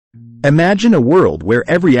Imagine a world where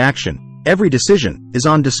every action, every decision, is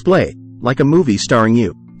on display, like a movie starring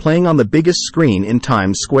you, playing on the biggest screen in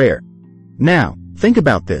Times Square. Now, think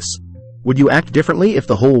about this. Would you act differently if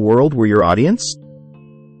the whole world were your audience?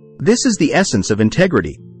 This is the essence of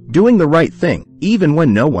integrity, doing the right thing, even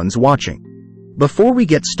when no one's watching. Before we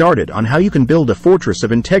get started on how you can build a fortress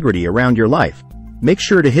of integrity around your life, make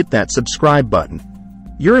sure to hit that subscribe button.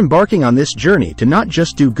 You're embarking on this journey to not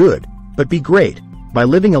just do good, but be great, by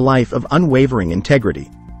living a life of unwavering integrity.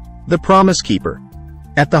 The Promise Keeper.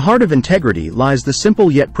 At the heart of integrity lies the simple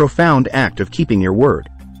yet profound act of keeping your word.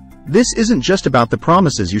 This isn't just about the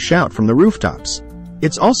promises you shout from the rooftops.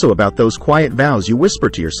 It's also about those quiet vows you whisper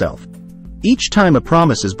to yourself. Each time a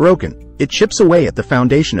promise is broken, it chips away at the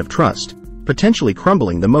foundation of trust, potentially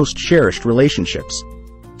crumbling the most cherished relationships.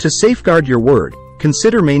 To safeguard your word,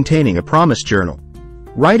 consider maintaining a promise journal.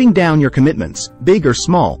 Writing down your commitments, big or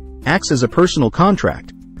small, acts as a personal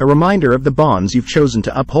contract, a reminder of the bonds you've chosen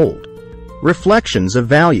to uphold. Reflections of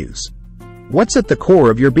values. What's at the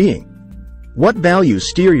core of your being? What values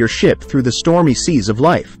steer your ship through the stormy seas of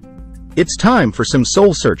life? It's time for some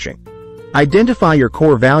soul-searching. Identify your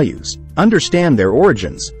core values, understand their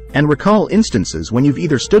origins, and recall instances when you've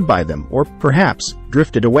either stood by them or, perhaps,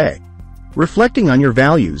 drifted away. Reflecting on your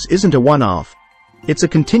values isn't a one-off. It's a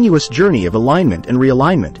continuous journey of alignment and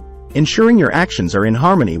realignment, ensuring your actions are in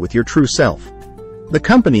harmony with your true self. The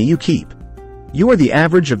company you keep. You are the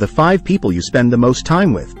average of the 5 people you spend the most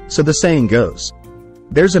time with, so the saying goes.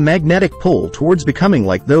 There's a magnetic pull towards becoming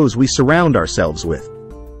like those we surround ourselves with.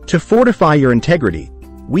 To fortify your integrity,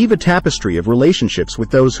 weave a tapestry of relationships with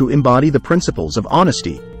those who embody the principles of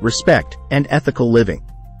honesty, respect, and ethical living.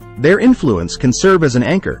 Their influence can serve as an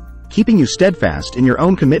anchor, keeping you steadfast in your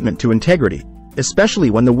own commitment to integrity, especially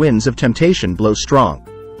when the winds of temptation blow strong.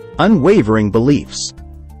 Unwavering beliefs.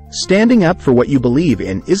 Standing up for what you believe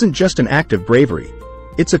in isn't just an act of bravery.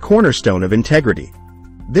 It's a cornerstone of integrity.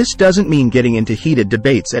 This doesn't mean getting into heated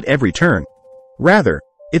debates at every turn. Rather,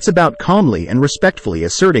 it's about calmly and respectfully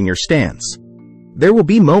asserting your stance. There will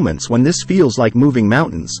be moments when this feels like moving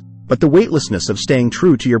mountains, but the weightlessness of staying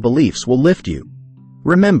true to your beliefs will lift you.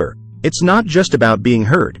 Remember, it's not just about being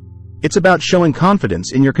heard. It's about showing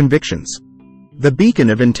confidence in your convictions. The beacon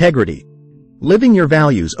of integrity. Living your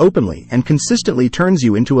values openly and consistently turns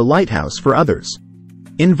you into a lighthouse for others.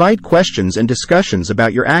 Invite questions and discussions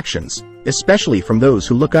about your actions, especially from those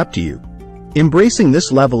who look up to you. Embracing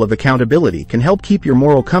this level of accountability can help keep your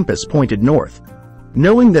moral compass pointed north.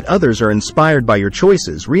 Knowing that others are inspired by your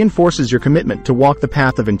choices reinforces your commitment to walk the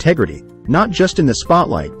path of integrity, not just in the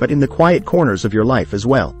spotlight but in the quiet corners of your life as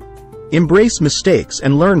well. Embrace mistakes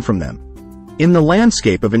and learn from them. In the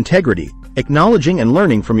landscape of integrity, acknowledging and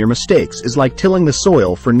learning from your mistakes is like tilling the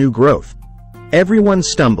soil for new growth. Everyone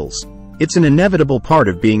stumbles. It's an inevitable part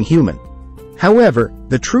of being human. However,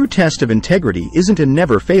 the true test of integrity isn't in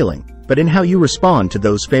never failing, but in how you respond to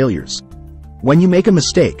those failures. When you make a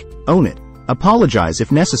mistake, own it, apologize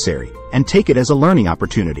if necessary, and take it as a learning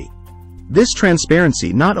opportunity. This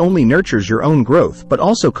transparency not only nurtures your own growth but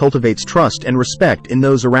also cultivates trust and respect in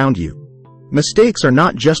those around you. Mistakes are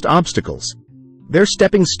not just obstacles. They're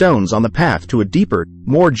stepping stones on the path to a deeper,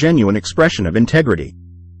 more genuine expression of integrity.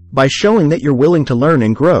 By showing that you're willing to learn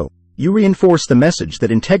and grow, you reinforce the message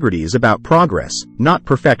that integrity is about progress, not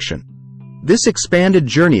perfection. This expanded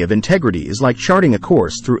journey of integrity is like charting a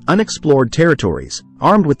course through unexplored territories,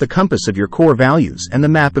 armed with the compass of your core values and the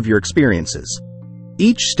map of your experiences.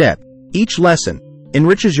 Each step, each lesson,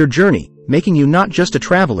 enriches your journey, making you not just a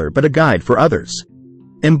traveler but a guide for others.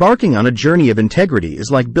 Embarking on a journey of integrity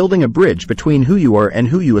is like building a bridge between who you are and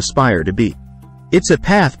who you aspire to be. It's a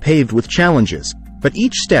path paved with challenges, but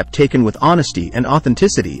each step taken with honesty and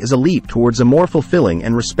authenticity is a leap towards a more fulfilling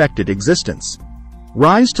and respected existence.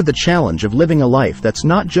 Rise to the challenge of living a life that's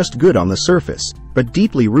not just good on the surface, but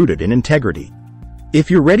deeply rooted in integrity.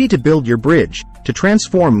 If you're ready to build your bridge, to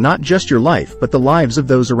transform not just your life but the lives of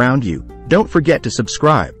those around you, don't forget to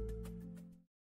subscribe.